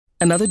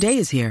Another day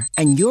is here,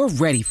 and you're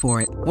ready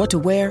for it. What to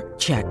wear?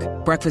 Check.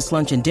 Breakfast,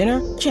 lunch, and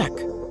dinner? Check.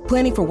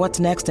 Planning for what's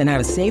next and how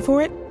to save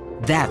for it?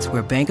 That's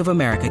where Bank of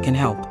America can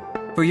help.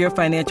 For your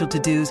financial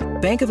to-dos,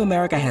 Bank of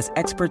America has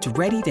experts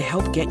ready to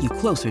help get you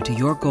closer to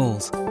your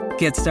goals.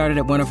 Get started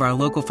at one of our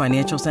local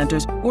financial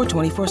centers or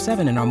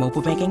 24/7 in our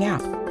mobile banking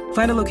app.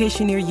 Find a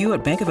location near you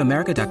at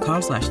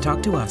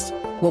bankofamerica.com/talktous.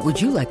 What would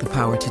you like the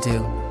power to do?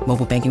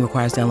 Mobile banking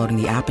requires downloading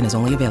the app and is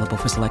only available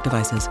for select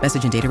devices.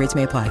 Message and data rates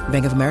may apply.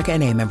 Bank of America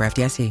N.A., member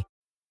FDIC.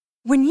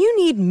 When you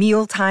need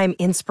mealtime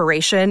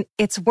inspiration,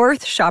 it's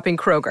worth shopping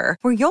Kroger,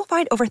 where you'll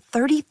find over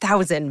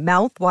 30,000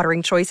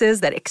 mouth-watering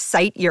choices that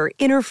excite your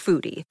inner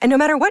foodie. And no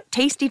matter what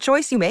tasty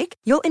choice you make,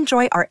 you'll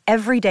enjoy our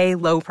everyday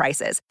low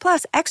prices,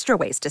 plus extra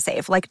ways to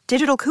save, like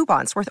digital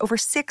coupons worth over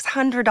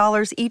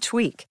 $600 each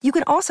week. You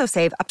can also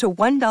save up to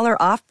 $1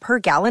 off per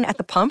gallon at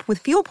the pump with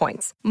fuel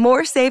points.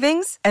 More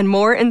savings and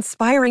more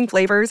inspiring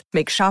flavors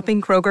make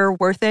shopping Kroger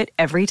worth it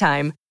every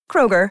time.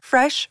 Kroger,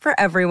 fresh for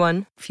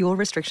everyone. Fuel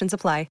restrictions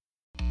apply.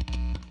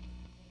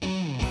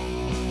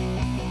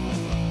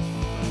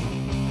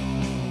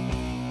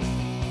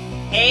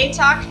 Hey,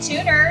 Talk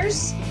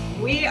Tuners!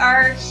 We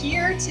are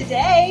here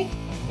today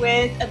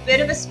with a bit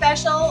of a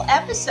special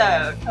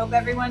episode. Hope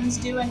everyone's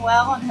doing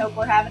well and hope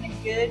we're having a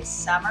good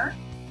summer.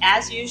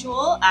 As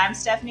usual, I'm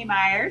Stephanie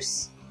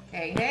Myers.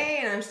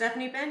 Hey, and I'm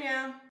Stephanie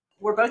Pena.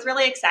 We're both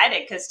really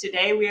excited because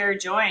today we are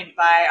joined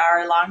by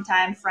our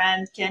longtime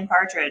friend, Ken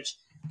Partridge.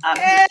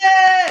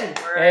 Ken!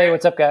 Hey,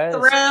 what's up, guys?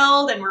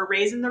 Thrilled, and we're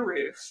raising the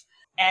roof.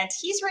 And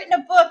he's written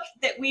a book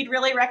that we'd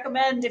really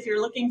recommend if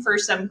you're looking for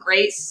some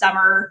great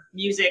summer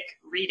music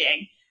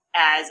reading,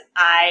 as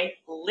I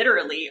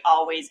literally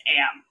always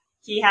am.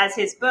 He has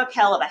his book,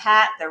 Hell of a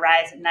Hat, The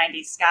Rise of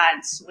 90s Ska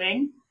and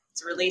Swing.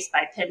 It's released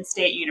by Penn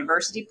State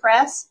University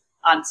Press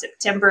on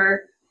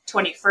September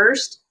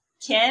 21st.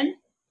 Ken,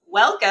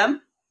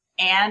 welcome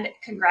and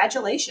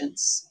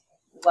congratulations.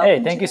 Welcome.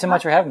 Hey, thank you so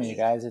much for having me, you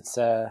guys. It's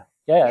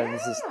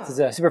This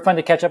is super fun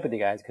to catch up with you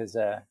guys because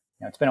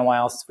it's been a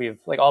while since we've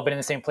all been in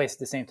the same place at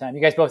the same time.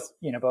 You guys both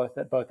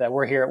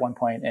were here at one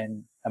point,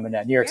 and I'm in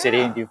New York City,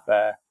 and you've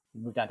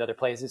moved on to other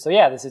places. So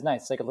yeah, this is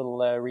nice. It's like a little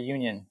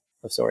reunion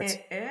of sorts.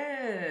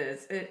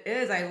 It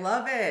is. I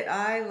love it.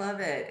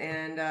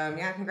 And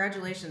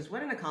congratulations.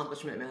 What an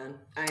accomplishment, man.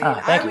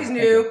 I always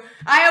knew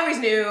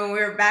when we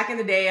were back in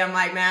the day, I'm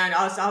like, man,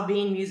 all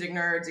being music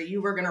nerds, that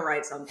you were going to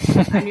write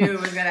something. I knew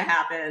it was going to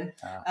happen.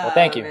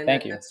 Thank you.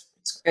 Thank you.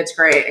 It's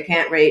great. I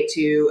can't wait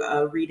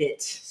to read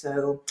it.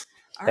 So,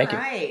 all Thank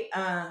right.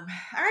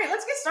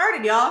 Let's get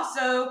started, y'all.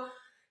 So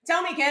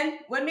tell me, Ken,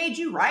 what made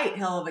you write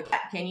Hell of a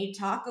Cat? Can you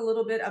talk a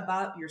little bit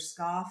about your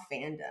ska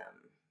fandom?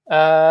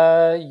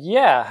 I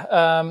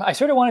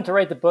sort of wanted to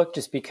write the book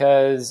just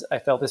because I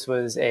felt this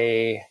was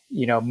a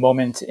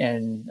moment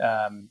in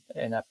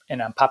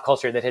pop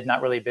culture that had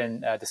not really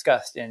been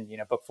discussed in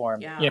book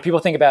form. Yeah. People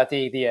think about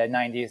the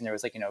 90s, and there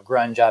was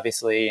grunge,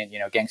 obviously,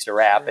 and gangster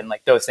rap, and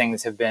those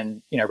things have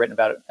been written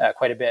about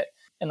quite a bit,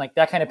 and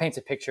that kind of paints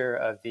a picture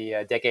of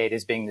the decade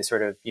as being this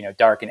sort of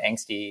dark and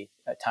angsty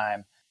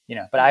time.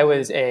 But I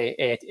was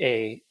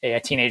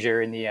a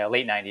teenager in the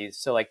late 90s,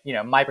 so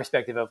my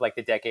perspective of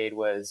the decade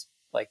was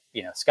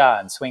ska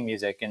and swing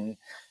music and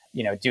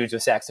dudes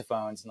with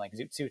saxophones and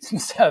zoot suits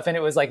and stuff, and it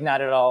was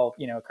not at all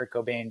Kurt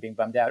Cobain being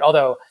bummed out,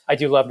 although I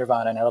do love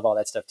Nirvana and I love all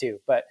that stuff too,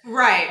 but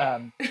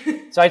right.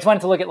 So I just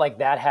wanted to look at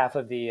that half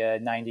of the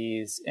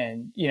 90s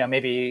and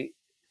maybe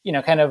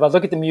kind of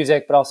look at the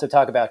music, but also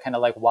talk about kind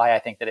of why I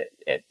think that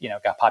it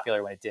got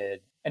popular when it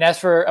did. And as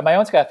for my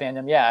own ska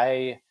fandom,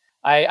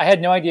 I had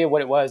no idea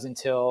what it was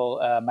until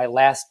my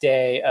last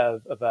day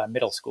of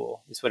middle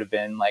school. This would have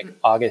been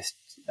August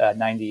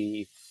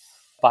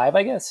 95,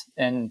 I guess.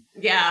 And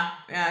yeah,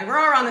 we're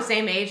all around the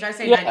same age. I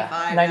say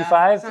 95.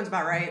 95. Sounds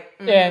about right.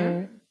 Mm-hmm.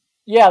 And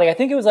I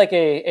think it was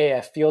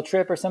a field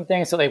trip or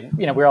something. So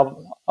we're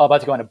all about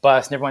to go on a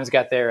bus, and everyone's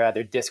got their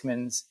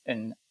Discmans,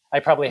 and I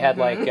probably had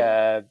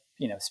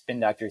Spin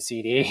Doctor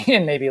CD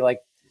and maybe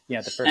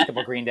the first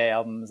couple Green Day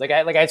albums.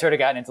 I'd sort of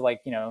gotten into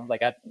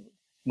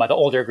the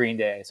older Green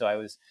Day. So I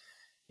was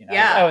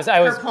I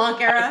was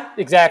punk era.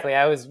 Exactly.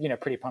 I was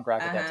pretty punk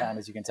rock at that time,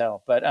 as you can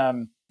tell. But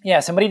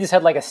somebody just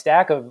had a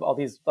stack of all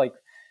these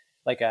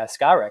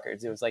ska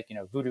records. It was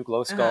Voodoo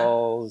Glow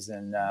Skulls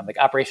and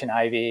Operation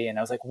Ivy, and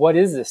I was like, what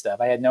is this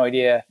stuff? I had no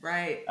idea.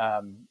 Right.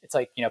 It's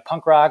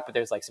punk rock, but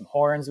there's some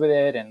horns with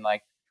it, and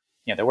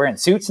they're wearing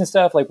suits and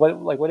stuff.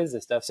 What is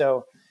this stuff?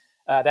 So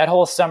that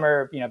whole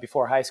summer,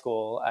 before high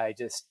school, I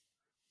just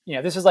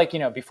this was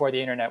before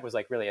the internet was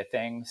really a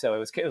thing. So it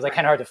was kind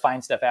of hard to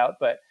find stuff out,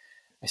 but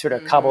I sort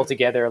of cobbled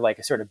together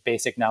a sort of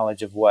basic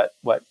knowledge of what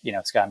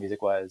ska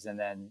music was. And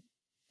then,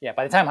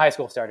 by the time high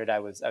school started, I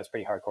was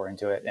pretty hardcore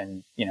into it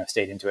and,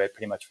 stayed into it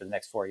pretty much for the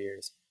next 4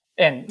 years.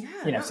 And,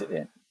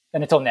 and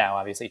until now,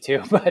 obviously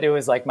too, but it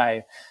was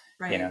my,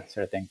 sort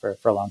of thing for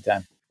a long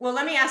time. Well,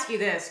 let me ask you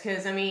this,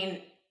 because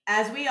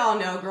as we all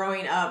know,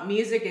 growing up,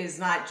 music is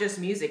not just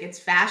music, it's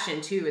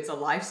fashion too. It's a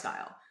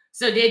lifestyle.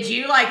 So did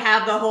you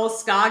have the whole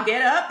ska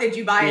get up? Did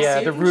you buy a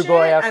suit? The Rude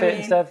Boy outfit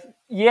and stuff.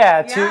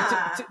 Yeah,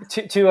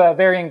 to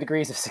varying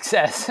degrees of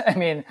success. I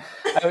mean,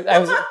 I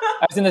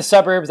was in the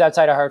suburbs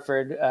outside of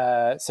Hartford,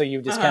 so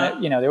you just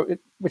kind of,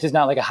 which is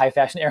not like a high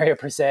fashion area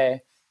per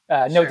se.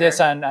 No diss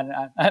on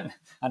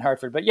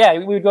Hartford, but yeah,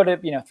 we would go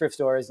to thrift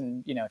stores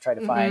and try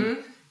to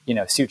find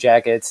suit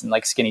jackets and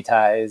like skinny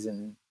ties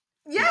and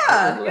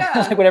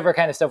like whatever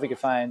kind of stuff we could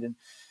find. And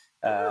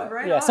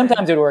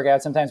sometimes it would work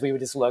out. Sometimes we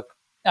would just look.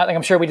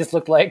 I'm sure we just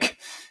looked like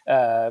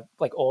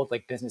old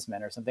like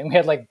businessmen or something. We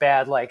had like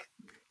bad like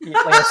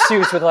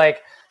suits with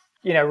like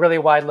really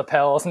wide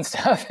lapels and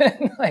stuff.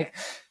 And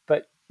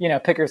but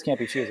pickers can't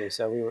be choosers,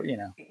 so we were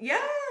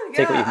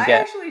take what you can get.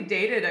 I actually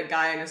dated a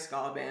guy in a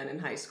ska band in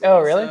high school.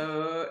 Oh, really?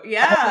 So, Wait,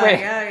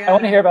 I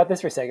want to hear about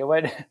this for a second.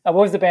 What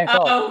was the band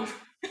called?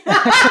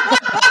 Now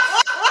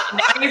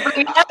you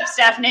bring it up,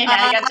 Stephanie.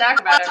 Now you got to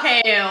talk about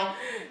it. Hail.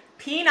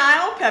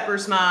 Penile Pepper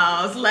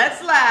Smiles.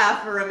 Let's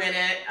laugh for a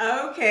minute.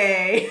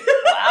 Okay.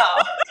 Wow.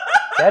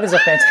 That is a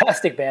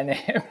fantastic band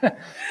name.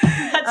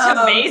 That's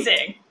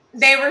amazing.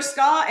 They were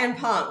ska and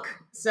punk.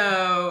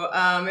 So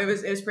it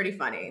was pretty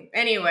funny.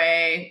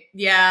 Anyway,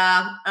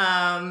 yeah.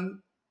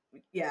 I'm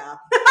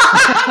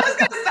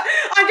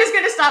just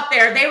gonna stop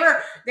there. They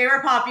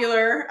were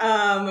popular,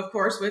 of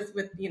course, with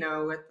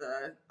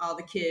all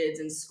the kids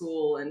in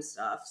school and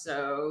stuff.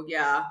 So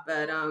yeah,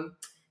 but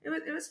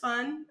it was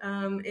fun.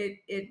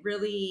 It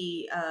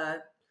really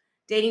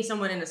dating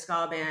someone in a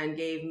ska band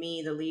gave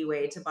me the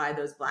leeway to buy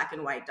those black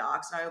and white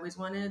Docs I always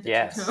wanted.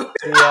 Yes, the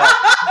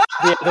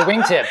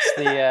wingtips.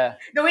 The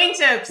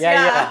wingtips.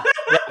 Yeah.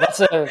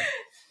 That's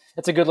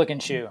a good looking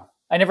shoe.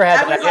 I never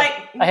had.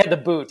 I had the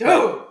boot.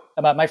 Dude.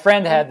 My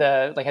friend had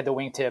the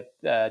wingtip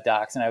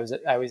Docs, and I was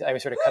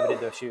sort of coveted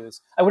those shoes.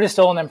 I would have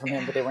stolen them from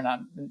him, but they were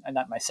not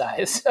my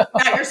size. So.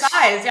 Not your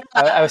size. Yeah.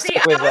 I was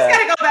stuck with. I was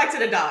gotta go back to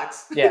the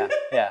Docs. Yeah.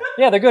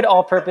 They're good,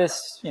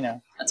 all-purpose.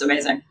 That's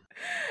amazing.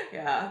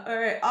 Yeah. All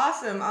right.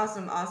 Awesome.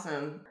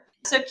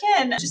 So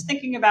Ken, just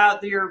thinking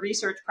about your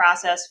research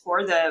process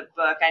for the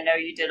book, I know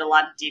you did a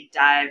lot of deep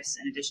dives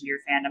in addition to your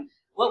fandom.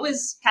 What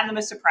was kind of the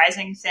most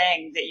surprising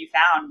thing that you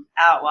found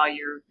out while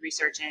you're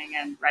researching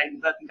and writing the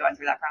book and going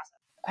through that process?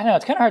 I don't know.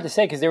 It's kind of hard to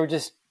say because they were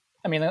just,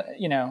 I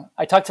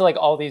talked to like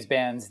all these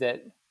bands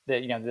that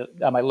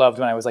I loved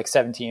when I was like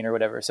 17 or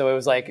whatever. So it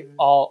was like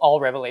all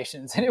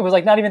revelations. And it was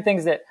like not even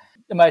things that,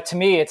 to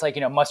me, it's like,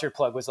 Mustard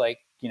Plug was like,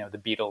 the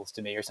Beatles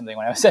to me or something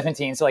when I was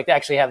 17. So like to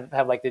actually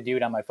have like the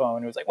dude on my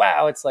phone, it was like,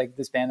 wow, it's like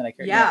this band that I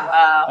cared about. Yeah,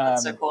 wow,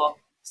 that's so cool.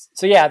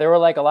 So yeah, there were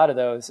like a lot of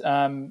those.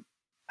 I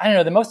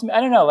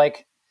don't know,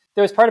 like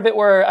there was part of it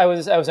where I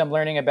was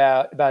learning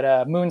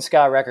about Moon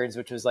Ska Records,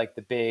 which was like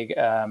the big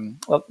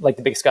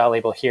ska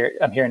label here.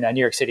 I'm here in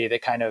New York City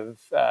that kind of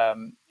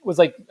was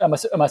like I'm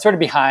sort of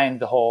behind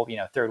the whole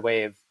third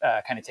wave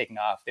kind of taking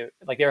off.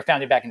 They were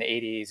founded back in the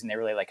 80s, and they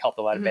really like helped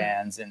a lot of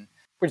bands, and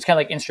were just kind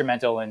of like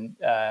instrumental in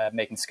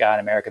making ska in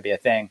America be a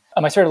thing.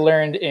 I sort of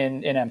learned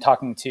in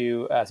talking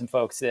to some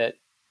folks that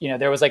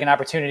there was like an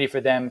opportunity for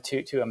them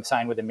to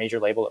sign with a major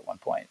label at one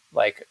point,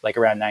 like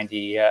around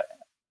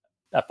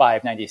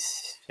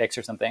 96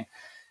 or something.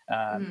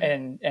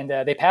 And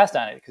they passed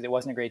on it because it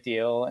wasn't a great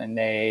deal. And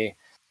they,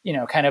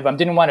 kind of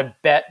didn't want to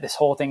bet this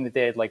whole thing that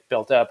they had like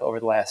built up over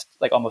the last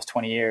like almost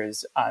 20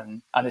 years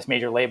on this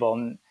major label.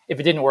 And if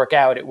it didn't work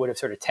out, it would have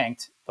sort of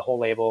tanked the whole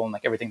label and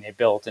like everything they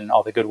built and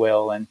all the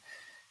goodwill. And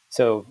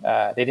so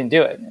they didn't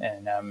do it.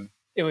 And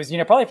it was,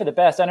 probably for the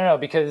best. I don't know,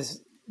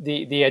 because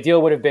the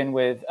deal would have been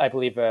with, I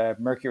believe,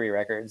 Mercury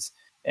Records.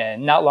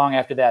 And not long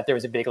after that, there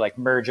was a big like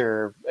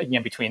merger,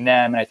 between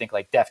them and I think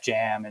like Def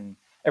Jam, and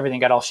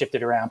everything got all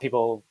shifted around.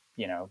 People,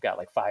 got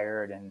like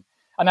fired, and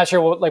I'm not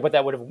sure what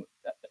that would have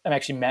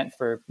actually meant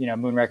for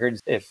Moon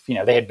Records if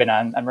they had been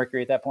on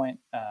Mercury at that point.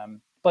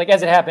 But like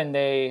as it happened,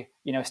 they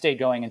stayed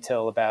going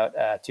until about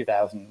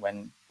 2000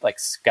 when like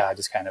ska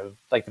just kind of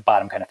like the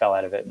bottom kind of fell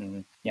out of it,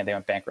 and they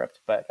went bankrupt.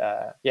 But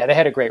they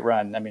had a great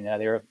run. I mean,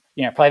 they were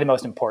probably the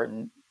most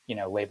important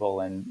label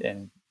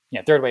and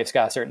third wave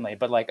ska certainly,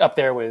 but like up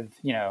there with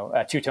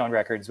Two Tone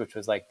Records, which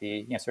was like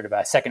the sort of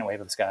a second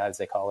wave of ska as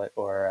they call it.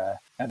 Or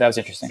that was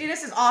interesting. See,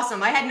 this is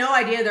awesome. I had no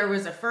idea there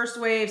was a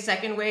first wave,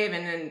 second wave,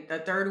 and then the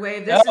third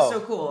wave. This is so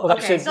cool. Well,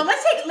 okay, so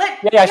let's take a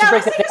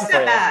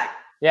step back.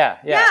 Yeah.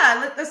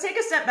 Let's take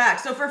a step back.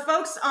 So for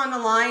folks on the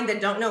line that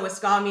don't know what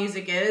ska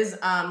music is,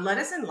 let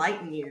us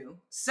enlighten you.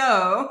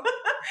 So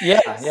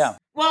yeah.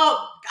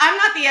 Well, I'm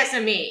not the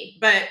SME,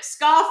 but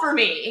ska for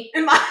me,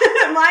 in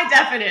my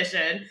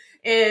definition,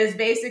 is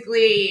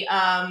basically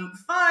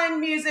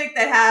fun music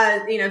that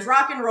has, it's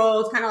rock and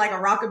roll. It's kind of like a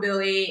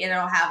rockabilly, and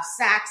it'll have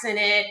sax in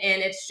it,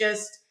 and it's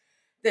just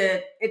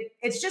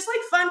it's just like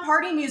fun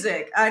party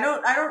music. I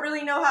don't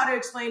really know how to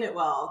explain it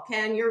well.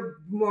 Ken, you're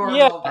more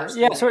well-versed.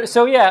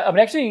 So I'm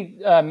actually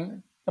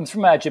I'm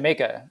from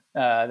Jamaica.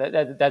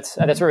 That's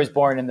where I was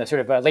born in the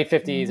sort of late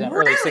 50s and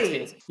early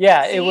 60s.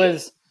 Yeah,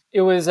 see?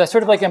 It was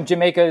sort of like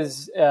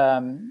Jamaica's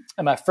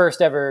my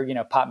first ever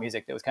pop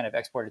music that was kind of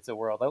exported to the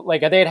world.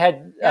 Like they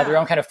had their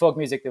own kind of folk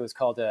music that was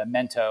called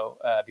mento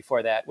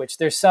before that, which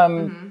there's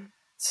some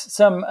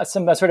sort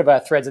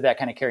of threads of that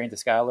kind of carry into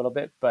ska a little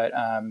bit, but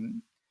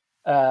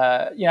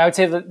I would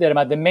say that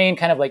the main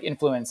kind of like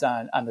influence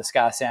on the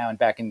ska sound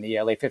back in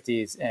the late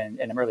 50s and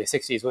early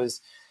 60s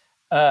was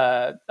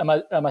I'm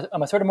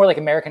a sort of more like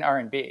American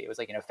R&B. It was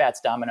like, Fats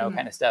Domino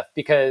kind of stuff,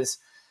 because,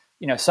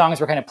 songs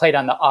were kind of played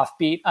on the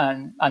offbeat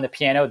on the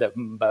piano, the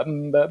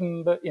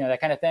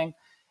that kind of thing.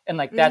 And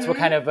like, that's what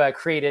kind of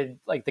created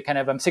like the kind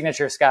of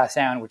signature ska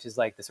sound, which is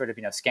like the sort of,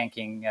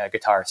 skanking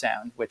guitar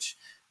sound, which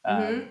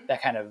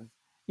that kind of,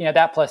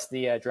 that plus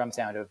the drum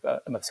sound of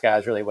ska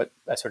is really what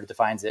sort of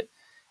defines it.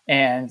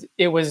 And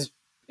it was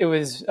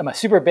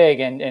super big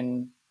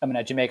in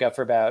Jamaica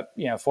for about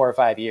 4 or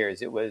 5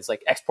 years. It was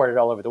like exported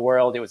all over the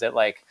world. It was at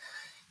like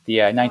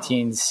the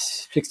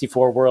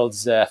 1964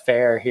 World's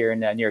Fair here in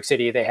New York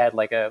City. They had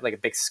like a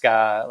big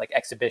ska like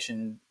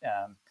exhibition,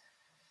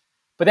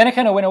 but then it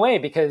kind of went away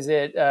because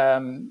it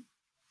turned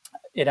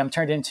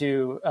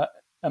into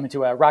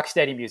rock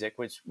steady music,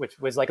 which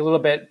was like a little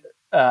bit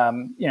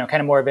kind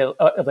of more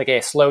of like a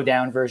slowed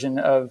down version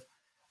of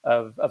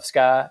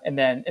ska, and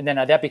then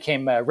that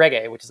became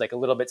reggae, which is like a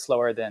little bit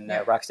slower than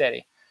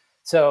rocksteady.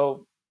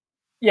 So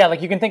yeah,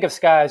 like you can think of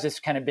ska as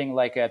just kind of being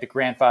like the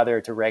grandfather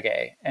to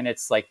reggae, and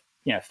it's like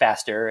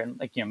faster and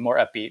like more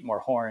upbeat, more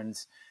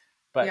horns,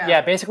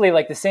 but basically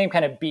like the same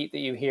kind of beat that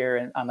you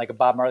hear on like a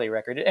Bob Marley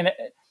record.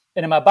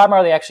 And Bob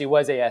Marley actually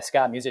was a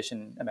ska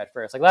musician at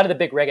first. Like a lot of the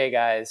big reggae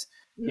guys,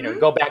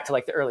 go back to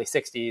like the early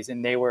 60s,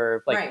 and they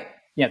were like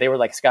they were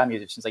like ska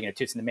musicians, like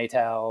Toots and the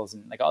Maytals,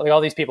 and like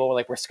all these people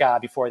were ska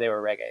before they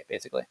were reggae,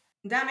 basically.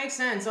 That makes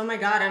sense. Oh my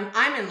God,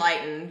 I'm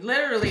enlightened.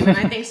 Literally, when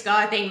I think ska,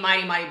 I think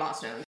Mighty Mighty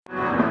Bosstones.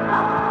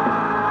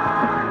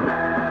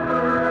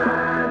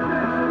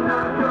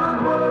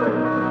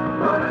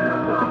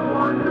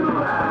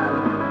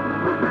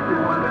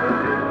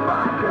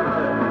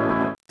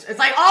 It's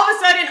like all of a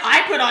sudden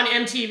I put on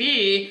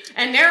MTV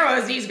and there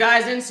was these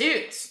guys in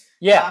suits.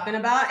 Talking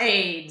about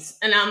AIDS.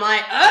 And I'm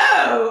like,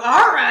 oh,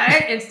 all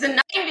right. It's the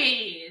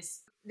 90s.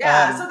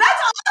 Yeah. So that's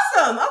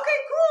awesome. Okay,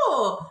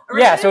 cool.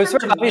 So it's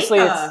sort of obviously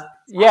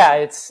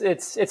it's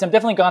I've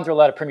definitely gone through a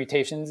lot of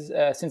permutations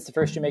since the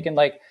first Jamaican.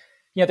 Like,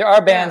 there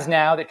are bands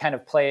now that kind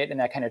of play it in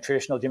that kind of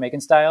traditional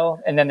Jamaican style.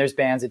 And then there's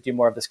bands that do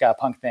more of the ska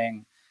punk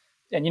thing.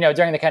 And,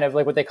 during the kind of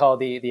like what they call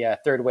the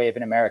third wave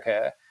in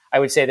America, I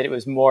would say that it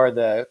was more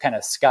the kind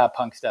of ska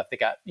punk stuff that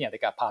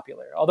got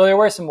popular. Although there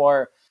were some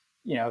more,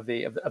 of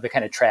the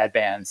kind of trad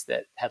bands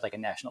that had like a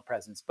national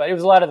presence, but it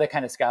was a lot of the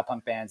kind of ska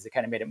punk bands that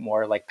kind of made it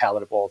more like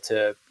palatable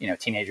to,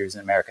 teenagers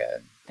in America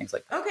and things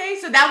like that. Okay.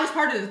 So that was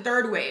part of the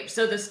third wave.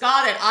 So the ska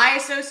that I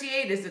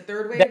associate is the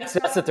third wave.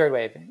 That's the third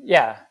wave.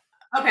 Yeah.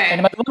 Okay. And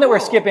the one that we're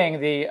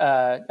skipping,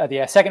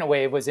 the second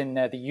wave, was in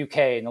the UK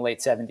in the late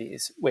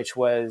 70s, which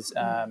was,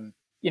 kind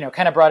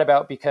of brought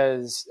about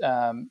because,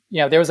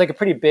 there was like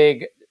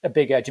a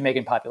big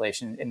Jamaican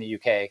population in the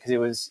UK, because it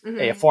was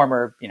a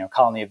former,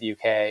 colony of the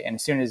UK. And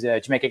as soon as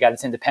Jamaica got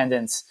its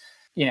independence,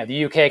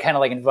 the UK kind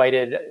of like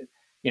invited,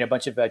 a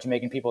bunch of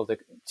Jamaican people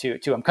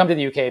to come to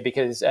the UK,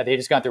 because they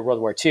just gone through World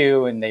War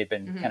II and they'd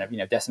been kind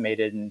of,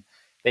 decimated, and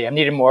they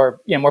needed more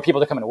people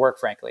to come into work,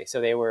 frankly.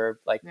 So they were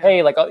like,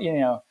 hey, like, well,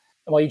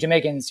 you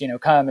Jamaicans,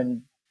 come,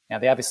 and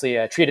they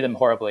obviously treated them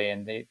horribly,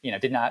 and they,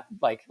 did not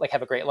like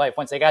have a great life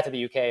once they got to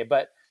the UK,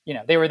 but,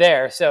 they were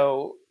there.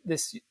 So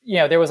this,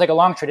 there was like a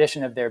long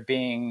tradition of there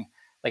being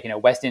like,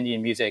 West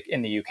Indian music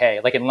in the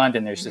UK. Like in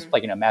London, there's just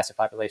like, massive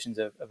populations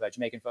of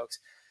Jamaican folks.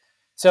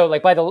 So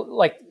like by the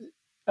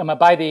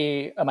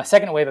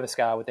second wave of the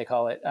ska, what they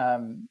call it,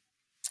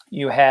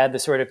 you had the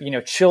sort of,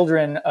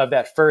 children of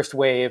that first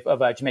wave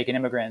of Jamaican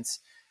immigrants,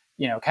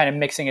 kind of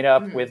mixing it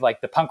up with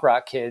like the punk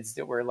rock kids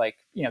that were like,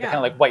 the kind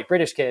of like white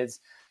British kids.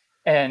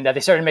 And they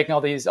started making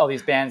all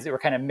these bands that were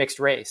kind of mixed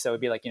race. So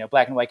it'd be like,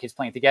 black and white kids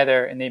playing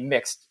together, and they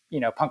mixed,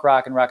 punk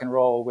rock and rock and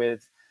roll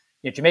with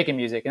Jamaican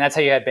music. And that's how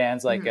you had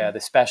bands like the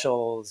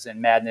Specials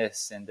and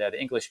Madness and the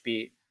English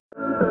Beat.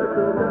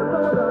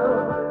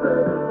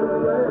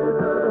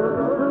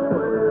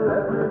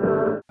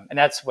 And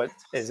that's what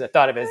is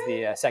thought of as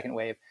the second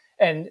wave.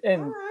 And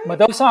but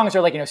those songs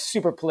are like,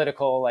 super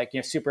political, like,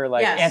 super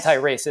like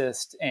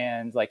anti-racist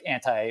and like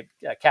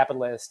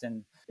anti-capitalist.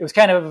 And it was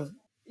kind of,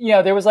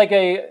 there was like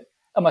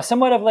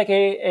somewhat of like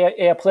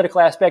a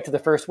political aspect to the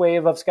first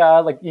wave of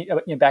ska, like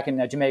back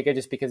in Jamaica,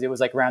 just because it was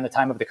like around the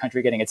time of the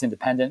country getting its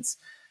independence.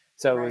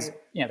 So it was,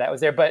 that was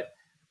there. But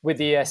with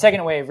the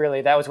second wave,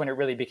 really, that was when it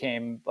really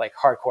became like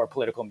hardcore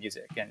political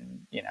music,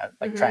 and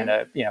like trying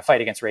to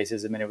fight against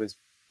racism. And it was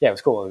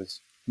cool. It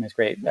was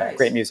great,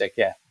 great music.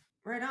 Yeah.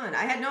 Right on.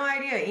 I had no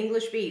idea.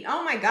 English Beat.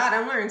 Oh my God,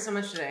 I'm learning so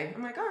much today.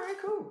 I'm like, all right,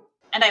 cool.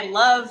 And I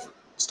love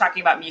just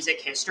talking about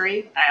music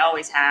history. I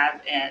always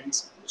have,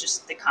 and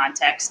just the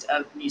context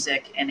of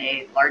music in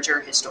a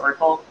larger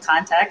historical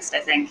context. I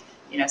think,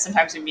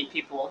 sometimes we meet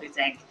people who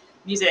think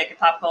music and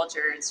pop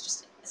culture is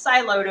just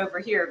siloed over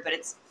here, but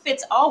it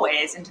fits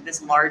always into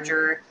this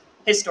larger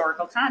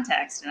historical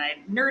context. And I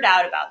nerd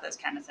out about those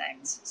kind of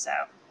things. So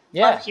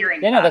love hearing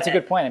about it. No, that's a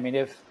good point. I mean,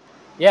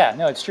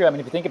 it's true. I mean,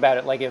 if you think about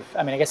it, like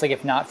I guess like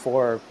if not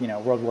for,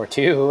 World War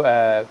II,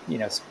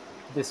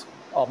 this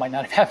all might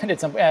not have happened at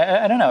some point.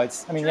 I don't know.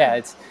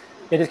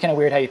 it is kind of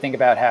weird how you think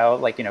about how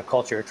like,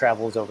 culture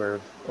travels over,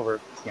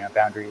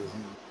 boundaries.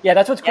 And yeah,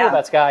 that's what's cool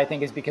about ska, I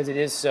think, is because it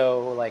is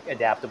so like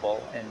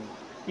adaptable.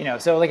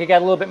 And, so like it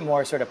got a little bit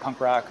more sort of punk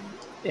rock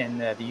in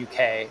the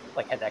UK,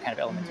 like had that kind of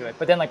element to it.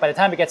 But then like by the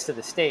time it gets to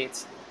the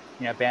States,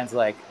 bands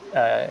like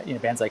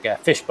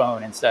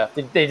Fishbone and stuff,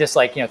 they just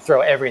like,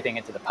 throw everything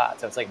into the pot.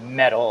 So it's like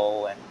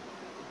metal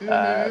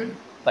and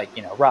like,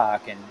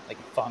 rock and like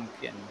funk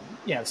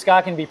and,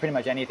 ska can be pretty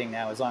much anything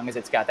now, as long as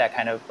it's got that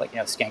kind of like,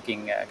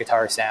 skanking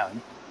guitar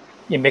sound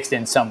mixed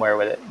in somewhere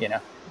with it,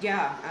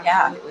 Yeah,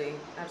 absolutely.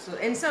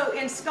 Absolutely. And so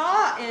in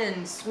ska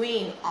and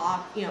swing,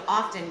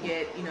 often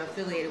get,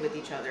 affiliated with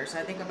each other. So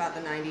I think about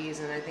the 90s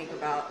and I think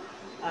about,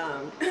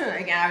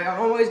 again, I'm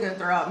always going to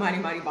throw out Mighty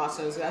Mighty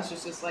Bosstones. That's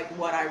just like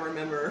what I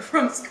remember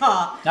from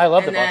ska. I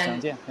love the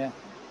Bosstones, yeah.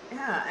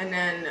 Yeah, and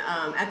then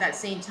at that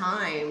same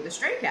time, the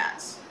Stray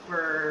Cats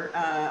were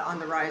on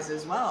the rise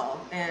as well.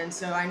 And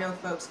so I know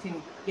folks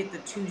can get the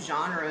two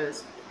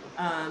genres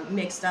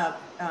mixed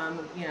up,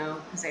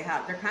 because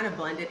they're kind of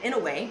blended in a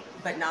way,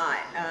 but not.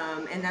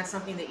 And that's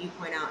something that you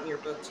point out in your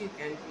book too,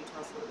 Ken. Can you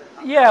tell us a little bit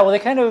about that? Yeah, well, they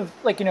kind of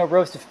like,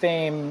 rose to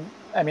fame.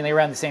 I mean, they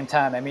around the same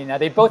time. I mean,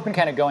 they've both been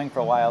kind of going for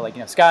a while. Like,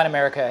 ska in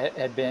America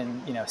had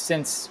been,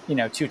 since,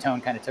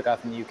 two-tone kind of took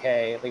off in the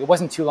UK. Like, it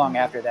wasn't too long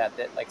after that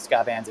like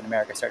ska bands in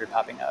America started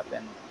popping up.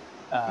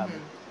 And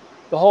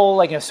the whole,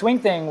 like, swing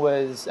thing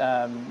was,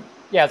 I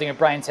think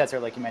Brian Setzer,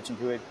 like you mentioned,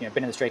 who had,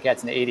 been in the Stray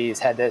Cats in the 80s,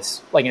 had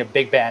this, like,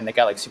 big band that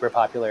got, like, super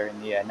popular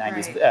in the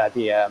 90s, right.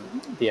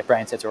 The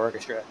Brian Setzer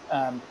Orchestra.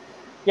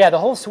 The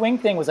whole swing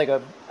thing was like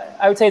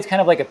I would say it's kind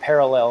of like a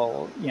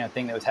parallel,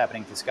 thing that was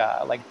happening to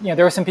ska. Like,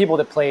 there were some people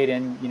that played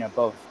in,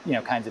 both,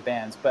 kinds of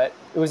bands, but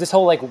it was this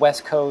whole like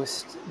West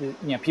Coast,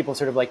 people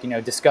sort of like,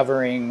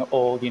 discovering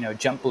old,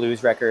 jump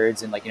blues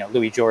records and like,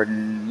 Louis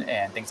Jordan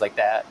and things like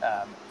that.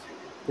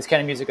 This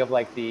kind of music of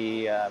like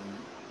the,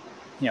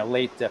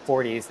 late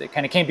 40s that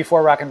kind of came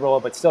before rock and roll,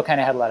 but still kind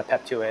of had a lot of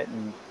pep to it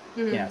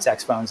and,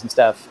 saxophones and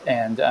stuff.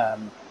 And,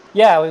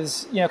 it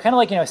was, kind of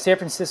like, San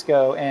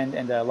Francisco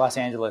and Los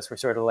Angeles were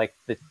sort of like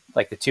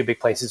the two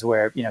big places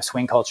where,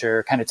 swing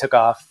culture kind of took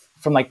off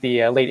from like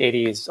the late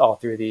 80s all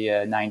through the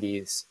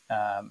 90s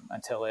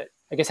until it,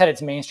 I guess, had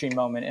its mainstream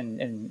moment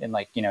in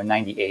like,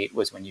 98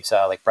 was when you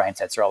saw like Brian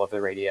Setzer all over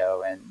the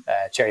radio, and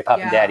Cherry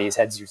Poppin' Daddies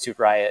had Zoot Suit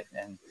Riot,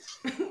 and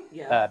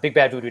Big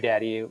Bad Voodoo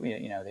Daddy,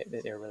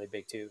 they were really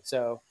big too.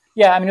 So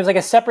yeah, I mean, it was like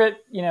a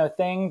separate,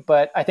 thing,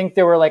 but I think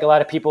there were like a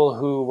lot of people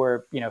who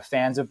were,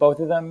 fans of both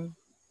of them.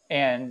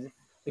 And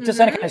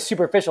just on a kind of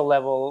superficial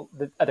level,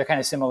 they're kind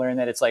of similar in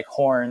that it's like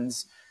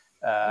horns,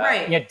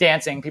 right.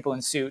 Dancing, people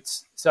in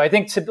suits. So I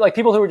think to like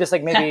people who were just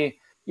like maybe,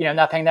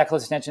 not paying that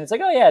close attention, it's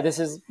like, oh yeah, this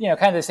is,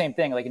 kind of the same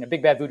thing. Like,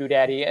 Big Bad Voodoo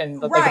Daddy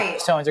and like the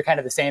Stones are kind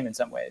of the same in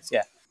some ways.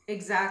 Yeah.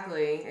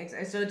 Exactly.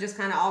 So just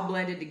kind of all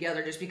blended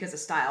together just because of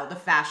style, the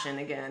fashion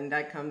again,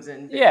 that comes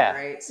in.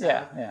 Right. So,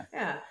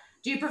 yeah.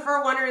 Do you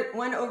prefer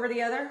one over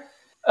the other?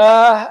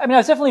 I mean, I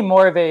was definitely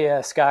more of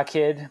a ska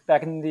kid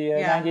back in the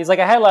 90s. Like,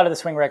 I had a lot of the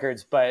swing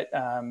records, but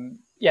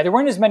there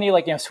weren't as many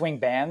like swing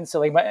bands. So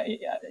like,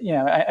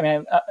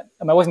 I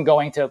wasn't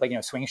going to like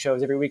swing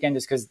shows every weekend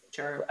just because.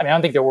 Sure. I mean, I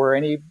don't think there were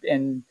any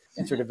in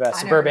sort of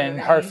suburban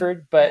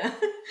Hartford, but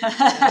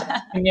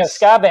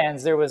ska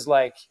bands. There was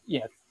like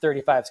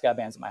 35 ska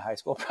bands in my high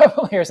school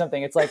probably or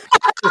something. It's like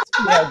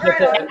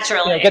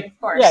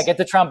get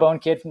the trombone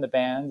kid from the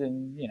band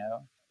and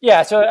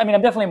Yeah, so I mean,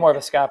 I'm definitely more of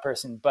a ska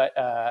person, but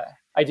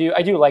I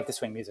do like the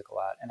swing music a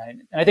lot,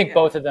 and I think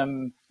both of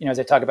them, as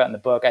I talk about in the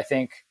book, I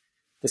think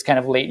this kind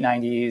of late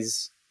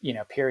 '90s,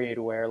 period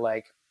where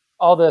like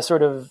all the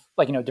sort of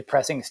like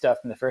depressing stuff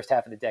from the first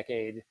half of the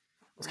decade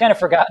was kind of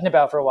forgotten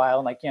about for a while,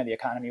 and like the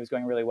economy was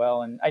going really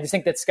well, and I just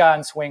think that ska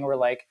and swing were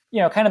like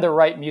kind of the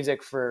right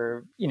music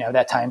for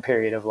that time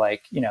period of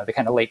like the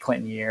kind of late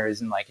Clinton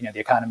years, and like the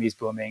economy's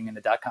booming and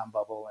the .com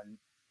bubble and.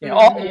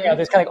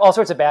 There's kind of all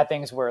sorts of bad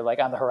things were like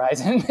on the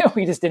horizon that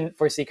we just didn't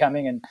foresee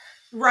coming. And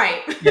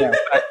right.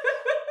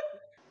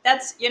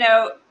 That's,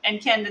 and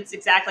Ken, that's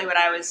exactly what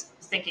I was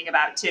thinking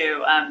about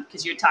too.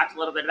 Because you had talked a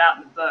little bit about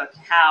in the book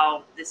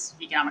how this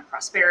economic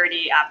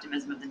prosperity,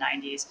 optimism of the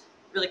 90s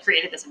really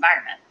created this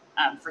environment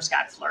for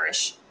ska to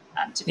flourish,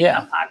 to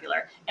become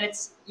popular. And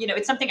it's,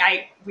 it's something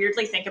I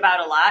weirdly think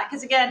about a lot.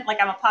 Because again,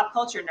 like I'm a pop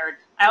culture nerd.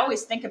 I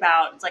always think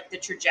about it's like the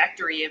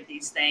trajectory of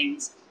these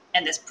things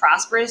and this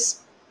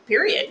prosperous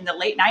period in the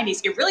late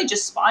 90s. It really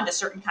just spawned a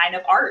certain kind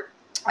of art.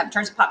 In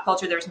terms of pop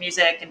culture, there was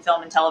music and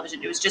film and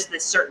television. It was just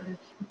this certain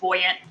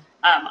buoyant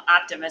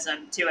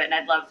optimism to it. And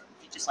I'd love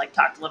if you just like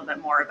talked a little bit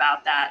more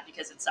about that,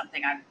 because it's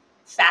something I'm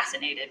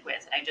fascinated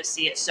with. And I just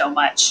see it so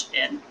much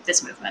in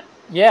this movement.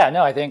 Yeah,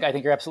 no, I think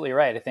you're absolutely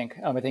right. I think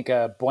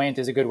buoyant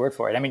is a good word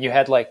for it. I mean, you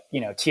had like,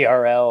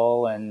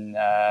 TRL and,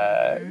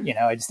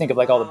 I just think of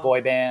like all the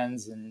boy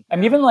bands, and I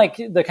mean, even like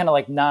the kind of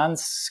like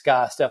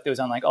non-ska stuff that was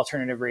on like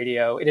alternative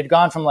radio. It had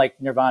gone from like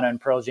Nirvana and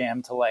Pearl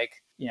Jam to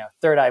like,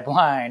 Third Eye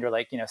Blind or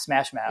like,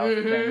 Smash Mouth.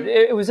 Mm-hmm.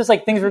 It was just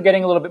like things were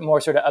getting a little bit more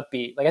sort of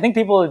upbeat. Like I think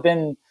people had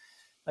been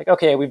like,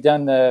 okay, we've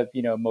done the,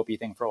 mopey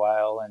thing for a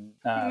while, and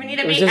we need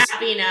to be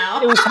happy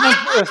now. It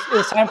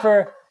was time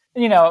for,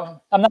 I'm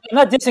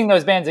not dissing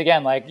those bands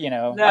again. Like,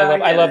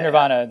 I love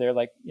Nirvana. They're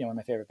like, one of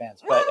my favorite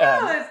bands. But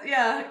I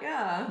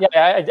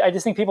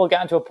just think people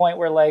got into a point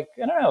where, like,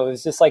 I don't know, it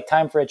was just like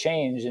time for a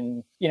change,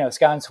 and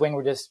ska and swing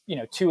were just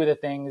two of the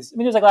things. I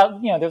mean, there's like a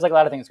lot, there's like a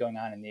lot of things going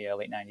on in the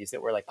late '90s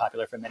that were like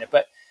popular for a minute,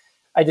 but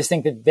I just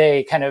think that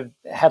they kind of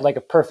had like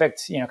a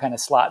perfect kind of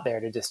slot there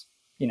to just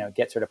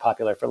get sort of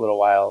popular for a little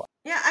while.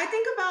 Yeah, I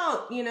think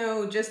about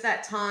just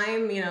that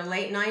time,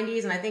 late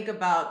 '90s, and I think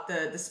about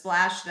the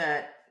splash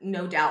that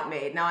No Doubt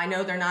made. Now, I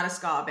know they're not a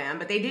ska band,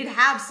 but they did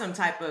have some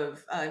type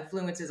of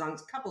influences on a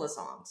couple of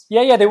songs.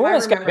 Yeah, they were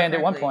a ska band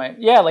at one point.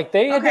 Yeah, like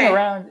they had been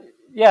around.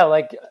 Yeah,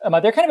 like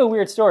they're kind of a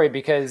weird story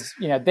because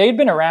they'd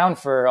been around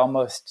for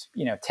almost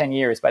 10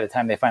 years by the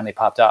time they finally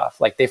popped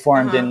off. Like they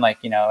formed in like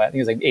I think it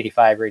was like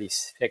 85 or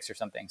 86 or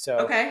something.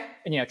 So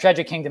and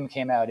Tragic Kingdom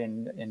came out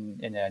in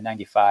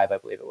 95, I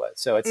believe it was.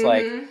 So it's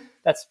like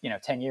that's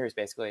 10 years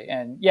basically.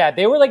 And yeah,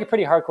 they were like a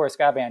pretty hardcore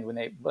ska band when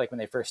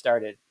they first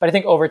started. But I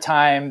think over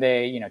time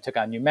they took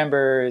on new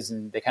members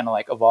and they kind of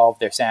like evolved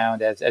their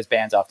sound as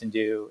bands often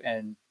do.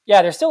 And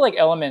yeah, there's still like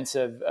elements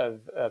of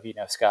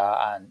ska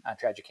on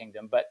Tragic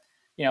Kingdom, but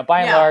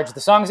by and large,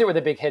 the songs that were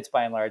the big hits,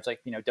 by and large,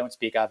 like Don't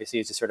Speak, obviously,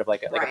 is just sort of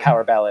like a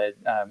power ballad.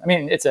 I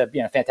mean, it's a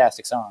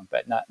fantastic song,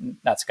 but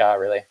not ska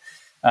really.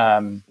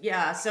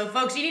 So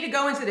folks, you need to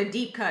go into the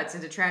deep cuts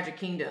into Tragic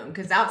Kingdom,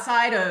 because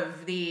outside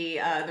of the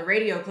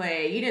radio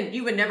play,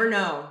 you would never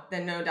know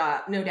that No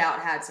Doubt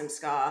had some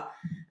ska,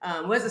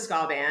 was a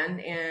ska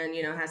band, and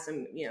has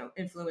some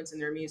influence in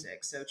their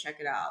music. So check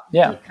it out.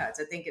 Yeah. Deep cuts.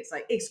 I think it's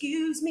like,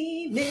 excuse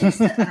me, miss.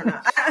 I don't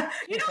know.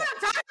 You know what I'm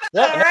talking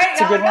about, right?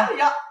 That's a good one.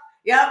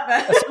 Yep.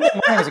 Sunday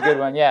Morning is a good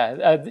one.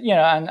 Yeah.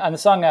 On the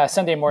song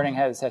Sunday Morning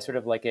has sort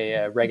of like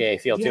a reggae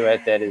feel to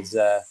it that is,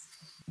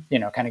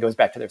 kind of goes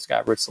back to their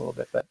ska roots a little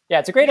bit. But yeah,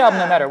 it's a great album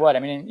no matter what. I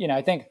mean,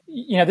 I think,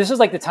 this is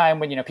like the time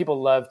when, people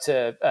love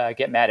to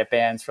get mad at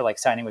bands for like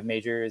signing with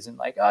majors and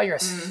like, oh, you're a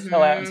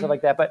sellout and stuff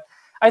like that. But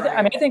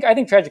I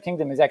think Tragic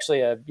Kingdom is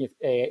actually a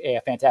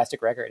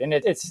fantastic record. And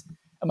it's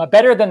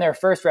better than their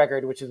first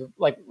record, which is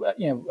like,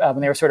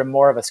 when they were sort of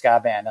more of a ska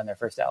band on their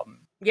first album.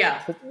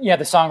 Yeah. But,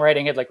 the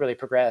songwriting had like really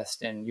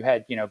progressed, and you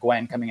had,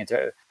 Gwen coming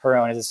into her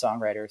own as a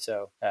songwriter.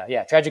 So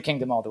Tragic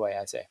Kingdom all the way,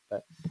 I say.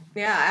 But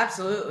yeah,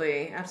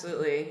 absolutely.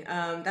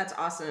 That's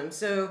awesome.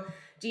 So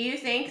do you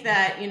think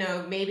that,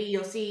 maybe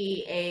you'll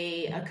see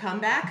a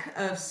comeback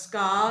of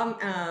ska,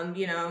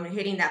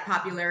 hitting that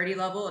popularity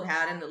level it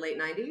had in the late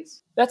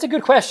 '90s? That's a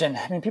good question.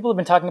 I mean, people have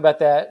been talking about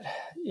that,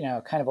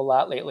 kind of a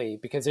lot lately,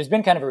 because there's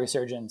been kind of a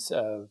resurgence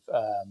of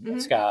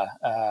ska.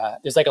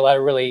 There's like a lot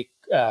of really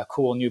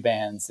cool new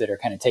bands that are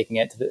kind of taking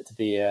it to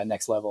the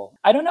next level.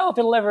 I don't know if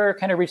it'll ever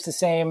kind of reach the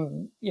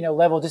same,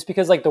 level, just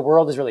because like the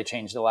world has really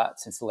changed a lot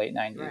since the late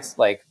 '90s. Right.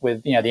 Like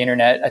with, the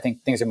internet, I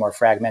think things are more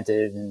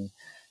fragmented, and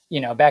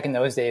back in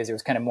those days, it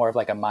was kind of more of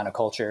like a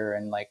monoculture,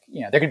 and like,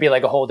 there could be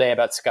like a whole day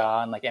about ska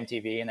on like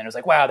MTV, and then it was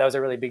like, wow, that was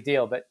a really big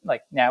deal. But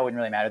like now it wouldn't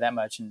really matter that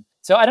much. And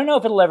so I don't know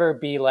if it'll ever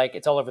be like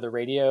it's all over the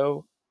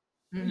radio,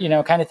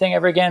 kind of thing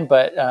ever again.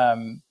 But I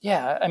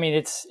mean,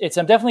 it's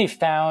I've definitely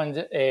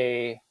found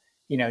a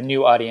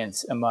new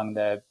audience among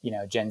the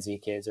Gen Z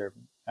kids, or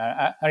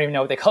I don't even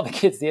know what they call the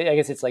kids. I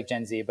guess it's like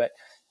Gen Z,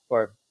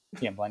 or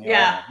millennial.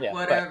 Yeah,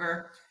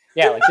 whatever.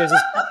 Like there's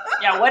this.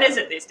 Yeah, what is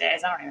it these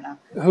days? I don't even know.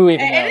 Who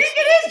even knows? I think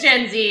it is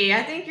Gen Z.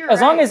 I think you're right.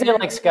 As long as they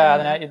like ska,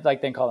 then they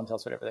can call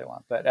themselves whatever they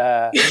want. But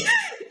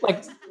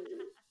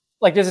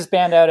like there's this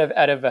band out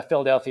of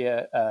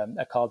Philadelphia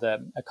called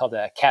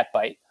Cat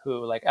Bite,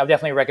 who like I would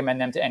definitely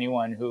recommend them to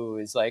anyone who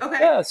is like,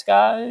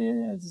 ska.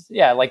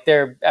 Yeah, like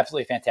they're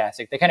absolutely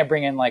fantastic. They kind of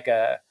bring in like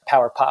a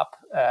power pop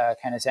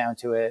kind of sound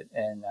to it,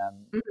 and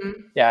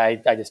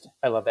I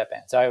love that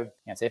band. So I would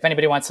say if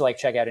anybody wants to like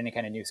check out any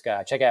kind of new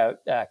ska, check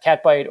out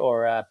Cat Bite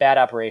or Bad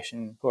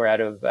Operation, who are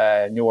out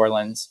of New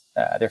Orleans.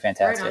 They're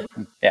fantastic.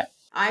 Right. Yeah.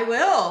 I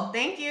will.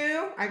 Thank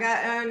you. I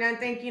got, I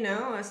think,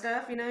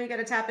 stuff, you got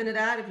to tap into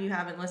that if you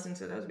haven't listened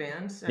to those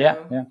bands. So, yeah.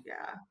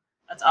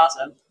 That's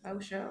awesome. Oh,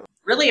 show.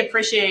 Really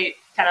appreciate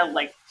kind of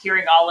like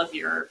hearing all of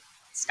your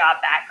ska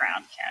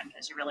background, Ken,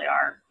 because you really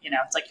are,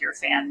 it's like you're a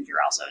fan,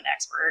 you're also an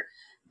expert.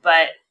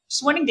 But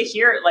just wanting to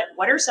hear, like,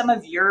 what are some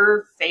of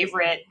your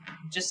favorite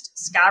just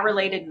ska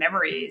related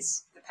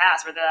memories of the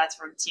past, whether that's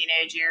from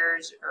teenage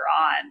years or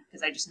on?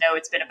 Because I just know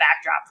it's been a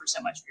backdrop for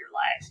so much of your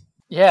life.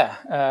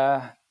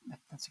 Yeah.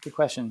 That's a good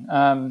question.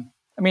 I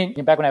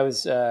mean, back when I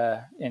was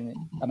in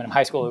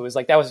high school, it was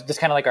like that was just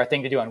kind of like our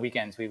thing to do on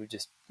weekends. We would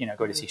just,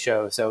 go to see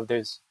shows. So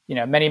there's,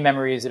 many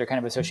memories that are kind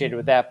of associated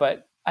with that.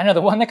 But I know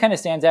the one that kind of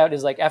stands out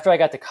is like after I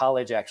got to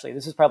college, actually,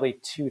 this was probably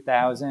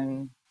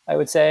 2000, I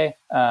would say.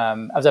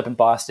 I was up in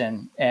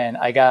Boston and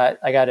I got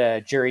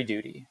a jury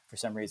duty for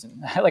some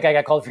reason. Like I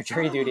got called for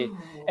jury duty,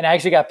 and I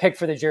actually got picked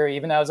for the jury,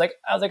 even though I was like,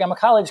 I'm a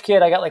college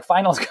kid. I got like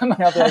finals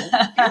coming up.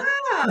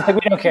 Like,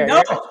 we don't care.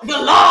 No, the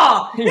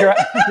law. You're on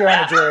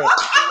the jury.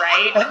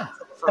 Right.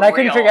 And I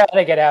couldn't figure out how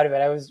to get out of it.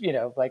 I was,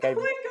 Oh my God.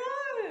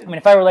 I mean,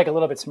 if I were like a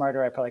little bit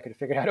smarter, I probably could have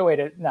figured out a way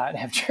to not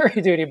have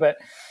jury duty, but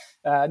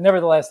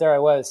nevertheless, there I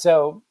was.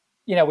 So,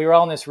 we were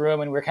all in this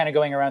room and we were kind of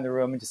going around the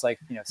room and just like,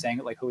 saying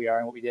like who we are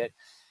and what we did.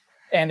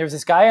 And there was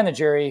this guy on the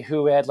jury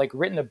who had like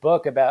written a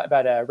book about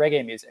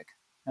reggae music.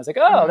 I was like,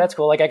 oh, that's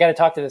cool. Like, I got to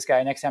talk to this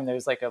guy next time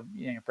there's like a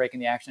break in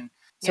the action.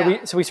 So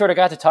we sort of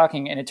got to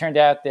talking, and it turned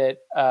out that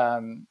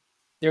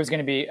there was going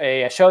to be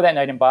a show that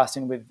night in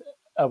Boston with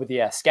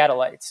the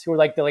Skatalites, who were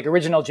like the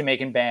original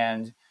Jamaican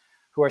band,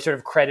 who are sort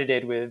of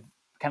credited with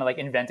kind of like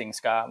inventing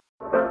ska.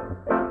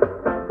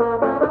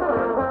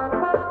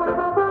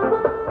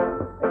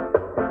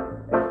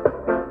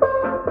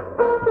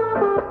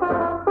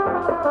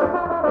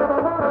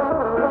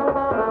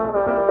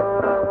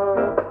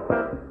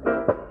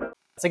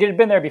 It's like it had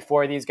been there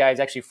before. These guys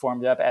actually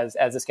formed up as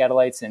the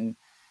Skatalites, and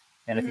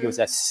I think it was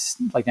like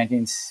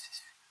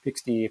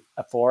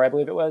 1964, I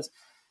believe it was.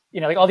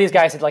 Like all these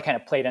guys had like kind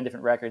of played on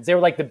different records. They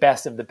were like the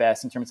best of the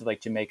best in terms of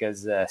like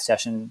Jamaica's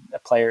session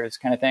players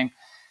kind of thing.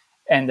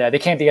 And they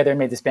came together and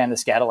made this band, the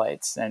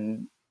Skatalites.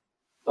 And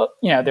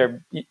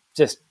they're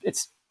just,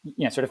 it's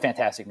sort of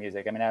fantastic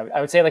music. I mean, I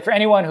would say like for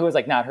anyone who has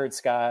like not heard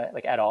ska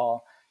like at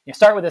all,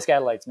 start with the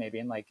Skatalites maybe,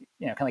 and like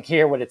kind of like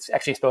hear what it's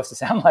actually supposed to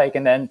sound like,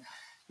 and then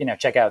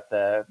check out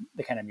the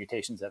kind of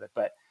mutations of it.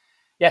 But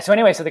yeah, so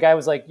anyway, so the guy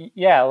was like,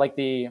 yeah, like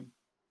the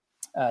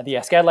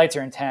Skatalites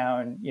are in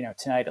town,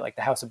 tonight at like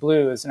the House of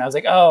Blues. And I was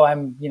like, oh,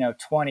 I'm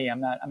 20,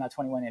 I'm not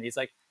 21 yet. He's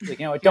like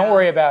don't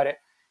worry about it.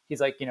 He's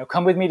like,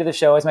 come with me to the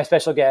show as my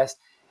special guest,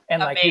 and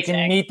like you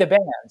can meet the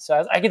band.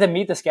 So I get to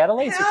meet the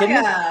Skatalites. You kidding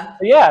me?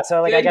 Yeah.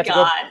 So like I got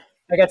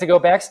to go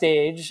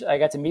backstage. I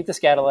got to meet the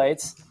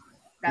Skatalites.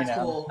 That's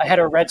cool. I had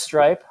a red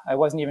stripe. I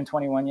wasn't even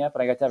 21 yet,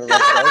 but I got to have a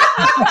red stripe.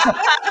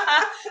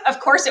 Of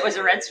course it was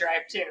a red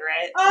stripe too,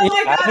 right? Oh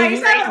my God, I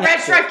used to have a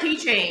red stripe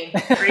keychain.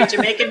 Great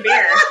Jamaican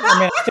beer. I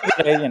mean,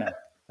 I figured,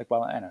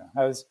 well, I don't know.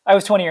 I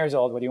was 20 years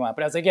old. What do you want?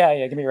 But I was like,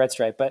 yeah, give me a red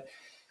stripe. But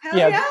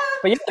yeah.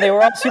 But they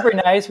were all super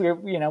nice. We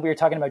were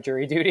talking about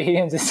jury duty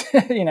and just,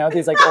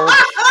 these like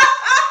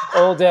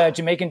old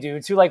Jamaican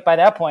dudes who like by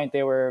that point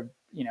they were,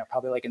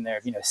 probably like in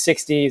their,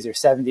 60s or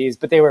 70s,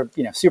 but they were,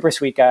 super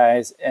sweet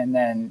guys. And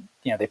then,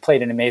 they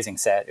played an amazing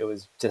set. It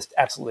was just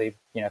absolutely,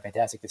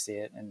 fantastic to see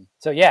it. And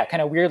so, yeah,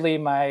 kind of weirdly,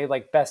 my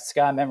like best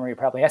ska memory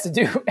probably has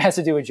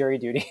to do with jury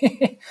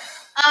duty.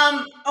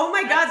 Oh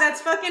my God,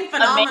 that's fucking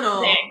phenomenal.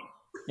 Amazing.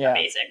 Yeah.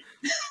 Amazing.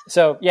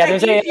 So yeah,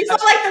 like, there's you saw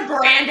like the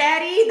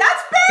granddaddy.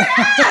 That's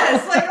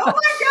badass. Like, oh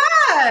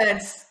my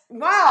God.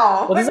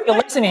 Wow. Well, there's like a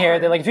lesson here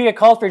that like if you get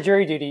called for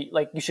jury duty,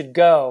 like you should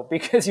go,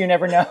 because you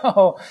never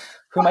know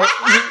who might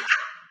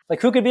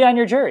who could be on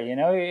your jury.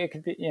 It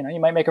could be, you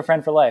might make a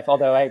friend for life.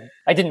 Although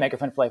I didn't make a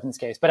friend for life in this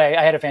case, but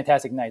I had a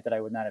fantastic night that I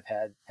would not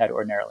have had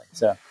ordinarily.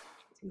 So.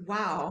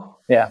 Wow.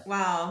 Yeah.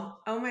 Wow.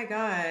 Oh my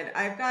God.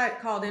 I've got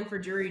called in for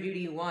jury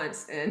duty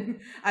once and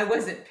I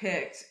wasn't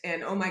picked,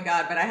 and oh my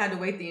God, but I had to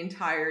wait the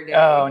entire day.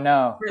 Oh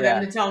no. For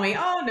them to tell me,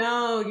 oh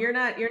no, you're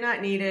not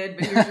needed,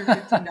 but here's your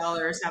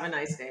 $15. Have a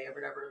nice day or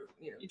whatever.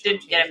 You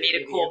didn't get to meet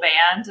a cool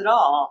band at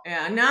all.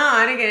 Yeah. No,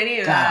 I didn't get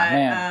any of that.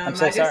 Man. I'm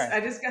so sorry. I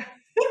just got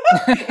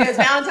it was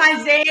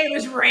Valentine's Day, it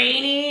was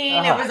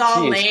raining, it was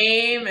all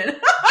lame, and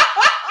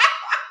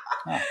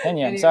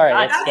Kenya, I'm sorry.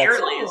 That's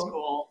really is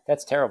cool.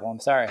 That's terrible. I'm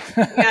sorry.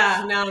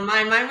 Yeah, no,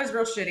 mine was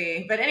real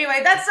shitty. But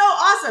anyway, that's so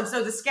awesome.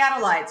 So the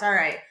Skatalites, all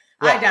right.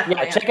 I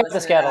definitely check out the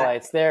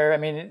Skatalites. They're,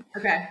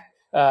 okay.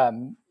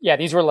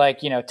 These were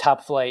like,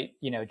 top flight,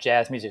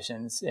 jazz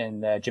musicians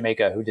in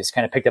Jamaica who just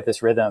kind of picked up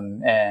this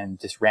rhythm and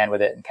just ran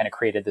with it and kind of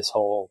created this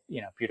whole,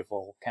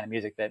 beautiful kind of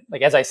music that,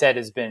 like, as I said,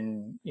 has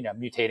been,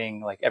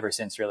 mutating like ever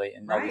since, really,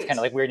 in all these kind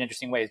of like weird and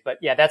interesting ways. But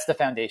yeah, that's the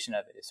foundation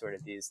of it, is sort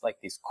of these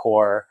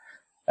core,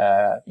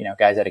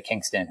 guys out of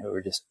Kingston who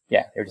were just,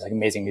 they were just like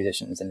amazing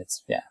musicians. And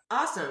it's,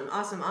 Awesome.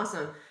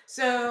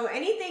 So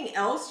anything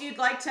else you'd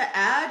like to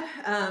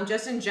add,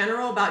 just in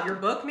general about your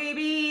book,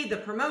 maybe the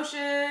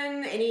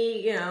promotion,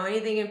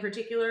 anything in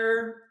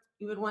particular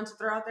you would want to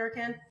throw out there,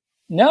 Ken?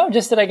 No,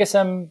 just that I guess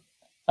I'm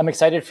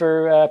excited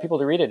for people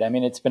to read it. I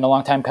mean, it's been a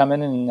long time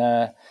coming,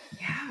 and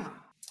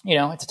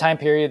it's a time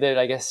period that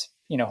I guess,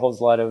 holds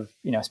a lot of,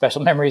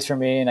 special memories for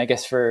me. And I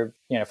guess for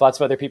lots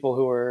of other people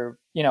who are,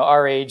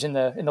 our age in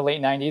the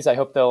late 90s, I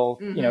hope they'll,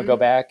 go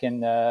back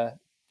and,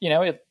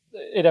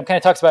 it kind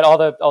of talks about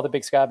all the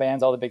big ska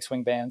bands, all the big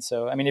swing bands.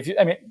 So,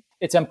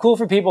 it's cool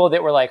for people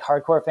that were like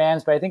hardcore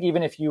fans, but I think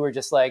even if you were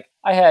just like,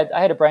 I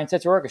had a Brian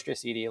Setzer Orchestra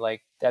CD,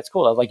 like that's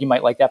cool. Like you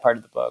might like that part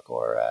of the book,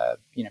 or,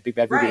 Big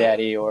Bad Ruby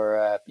Daddy,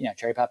 or,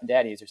 Cherry Poppin'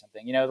 Daddies or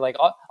something, like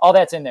all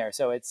that's in there.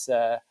 So it's,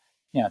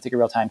 it's like a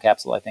real time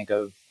capsule, I think,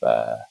 of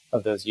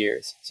those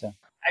years. So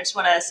I just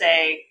want to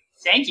say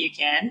thank you,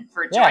 Ken,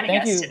 for joining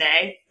us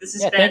today. This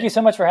has been thank you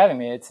so much for having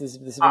me. This has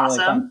been awesome.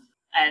 Really fun.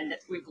 And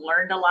we've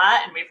learned a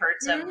lot, and we've heard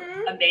some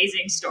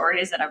amazing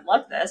stories, and I've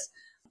loved this.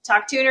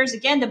 Talk Tuners,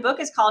 again, the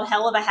book is called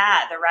Hell of a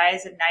Hat, The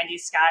Rise of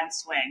 90s Ska and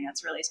Swing.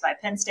 That's released by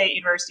Penn State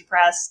University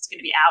Press. It's going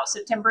to be out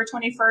September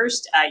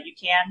 21st. You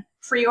can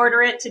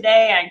pre-order it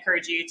today. I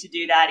encourage you to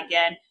do that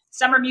again.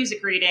 Summer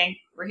music reading.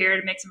 we're here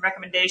to make some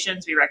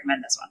recommendations. We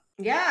recommend this one.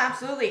 Yeah,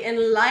 absolutely.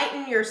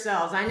 Enlighten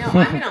yourselves. I know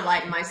I'm going to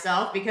enlighten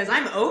myself because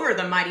I'm over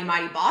the Mighty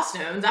Mighty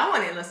Bosstones. I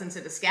want to listen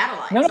to the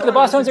Scatolites. No, the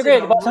Bosstones are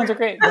great. The Bosstones are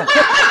great.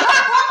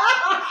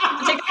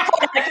 Take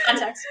that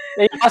context.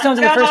 Yeah, Bosstones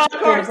in the first.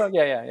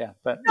 Yeah.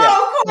 But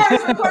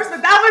of course.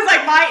 But that was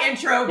like my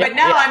intro. But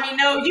I mean,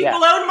 no, you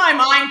blown my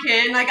mind,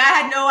 Ken. Like I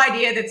had no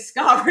idea that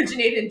ska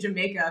originated in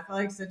Jamaica. I feel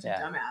like such a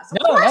dumbass. Of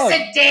course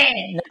it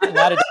did.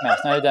 Not a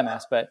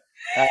dumbass. But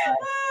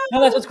no,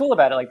 that's what's cool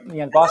about it. Like, you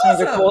know, the Bosstones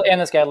are cool and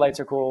the Scatolites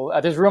are cool.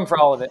 There's room for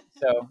all of it.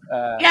 So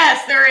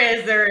yes, there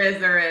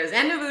is,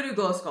 and the Voodoo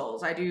Glow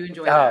Skulls. I do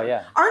enjoy that. Oh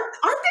yeah. Aren't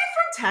they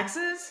from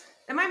Texas?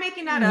 Am I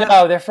making that up?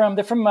 No, they're from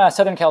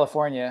Southern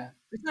California.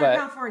 Southern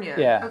California.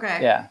 Yeah. Okay.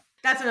 Yeah.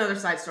 That's another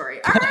side story.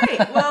 All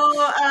right. Well,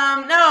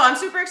 no, I'm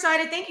super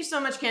excited. Thank you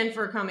so much, Ken,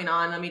 for coming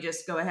on. Let me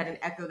just go ahead and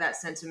echo that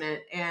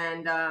sentiment.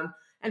 And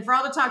for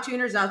all the Talk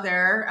Tuners out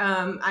there,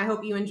 I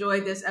hope you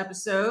enjoyed this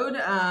episode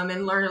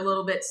and learned a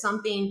little bit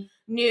something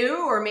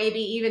new, or maybe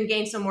even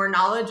gain some more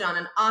knowledge on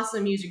an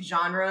awesome music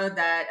genre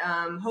that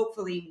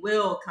hopefully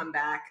will come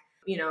back,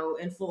 you know,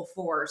 in full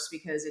force,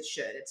 because it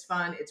should. It's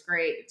fun. It's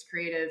great. It's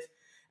creative.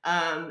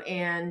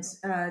 And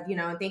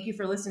thank you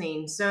for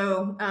listening.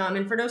 So,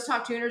 and for those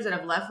Talk Tuners that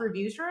have left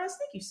reviews for us,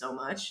 thank you so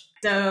much.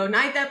 So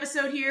 9th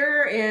episode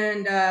here.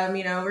 And,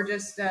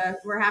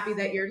 we're happy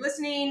that you're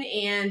listening,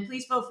 and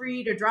please feel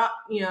free to drop,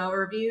 a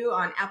review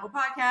on Apple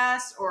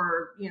Podcasts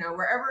or,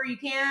 wherever you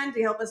can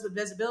to help us with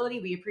visibility.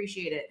 We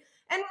appreciate it.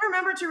 And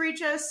remember to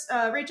reach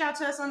out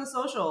to us on the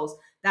socials.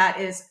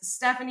 That is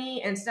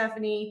Stephanie and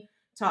Stephanie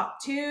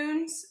Talk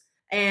Tunes.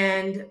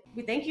 And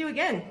we thank you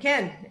again,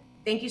 Ken.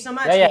 Thank you so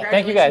much. Yeah.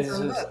 Thank you guys.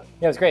 It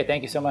was great.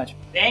 Thank you so much.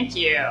 Thank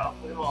you.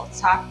 We will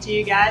talk to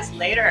you guys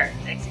later.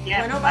 Thanks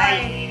again. Bueno,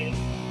 bye.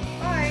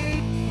 Bye.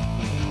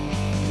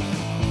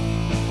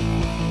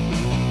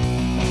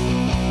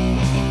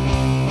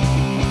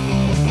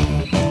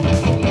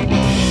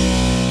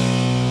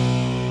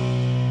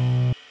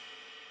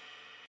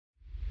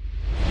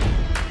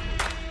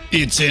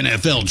 It's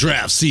NFL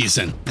draft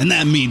season, and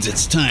that means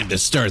it's time to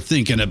start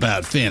thinking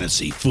about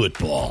fantasy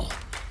football.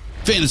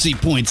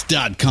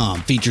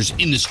 FantasyPoints.com features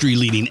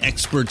industry-leading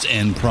experts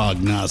and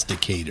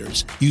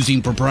prognosticators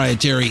using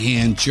proprietary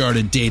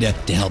hand-charted data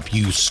to help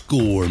you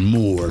score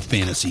more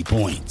fantasy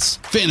points.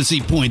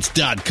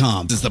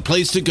 FantasyPoints.com is the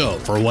place to go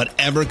for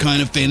whatever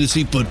kind of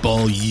fantasy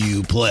football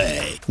you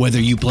play. Whether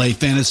you play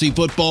fantasy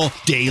football,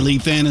 daily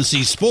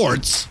fantasy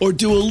sports, or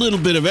do a little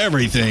bit of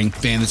everything,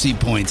 Fantasy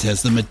Points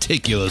has the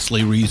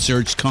meticulously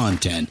researched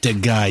content to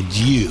guide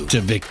you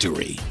to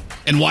victory.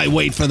 And why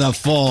wait for the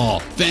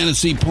fall?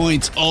 Fantasy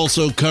Points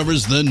also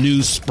covers the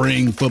new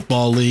spring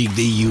football league,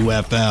 the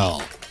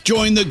UFL.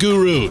 Join the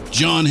guru,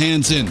 John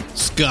Hansen,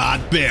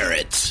 Scott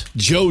Barrett,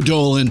 Joe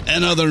Dolan,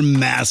 and other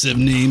massive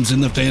names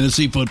in the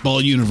fantasy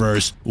football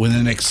universe with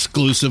an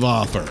exclusive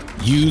offer.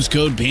 Use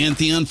code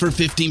Pantheon for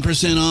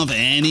 15% off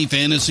any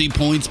Fantasy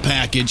Points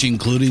package,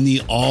 including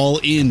the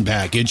all-in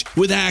package,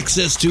 with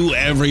access to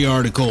every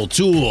article,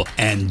 tool,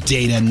 and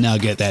data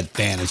nugget that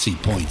Fantasy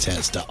Points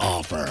has to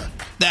offer.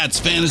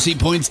 That's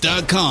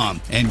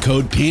FantasyPoints.com and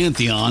code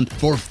Pantheon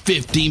for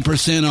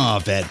 15%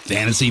 off at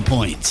Fantasy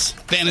Points.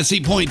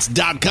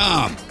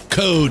 FantasyPoints.com,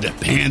 code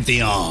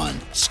Pantheon.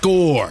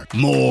 Score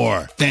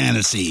more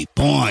fantasy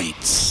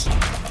points.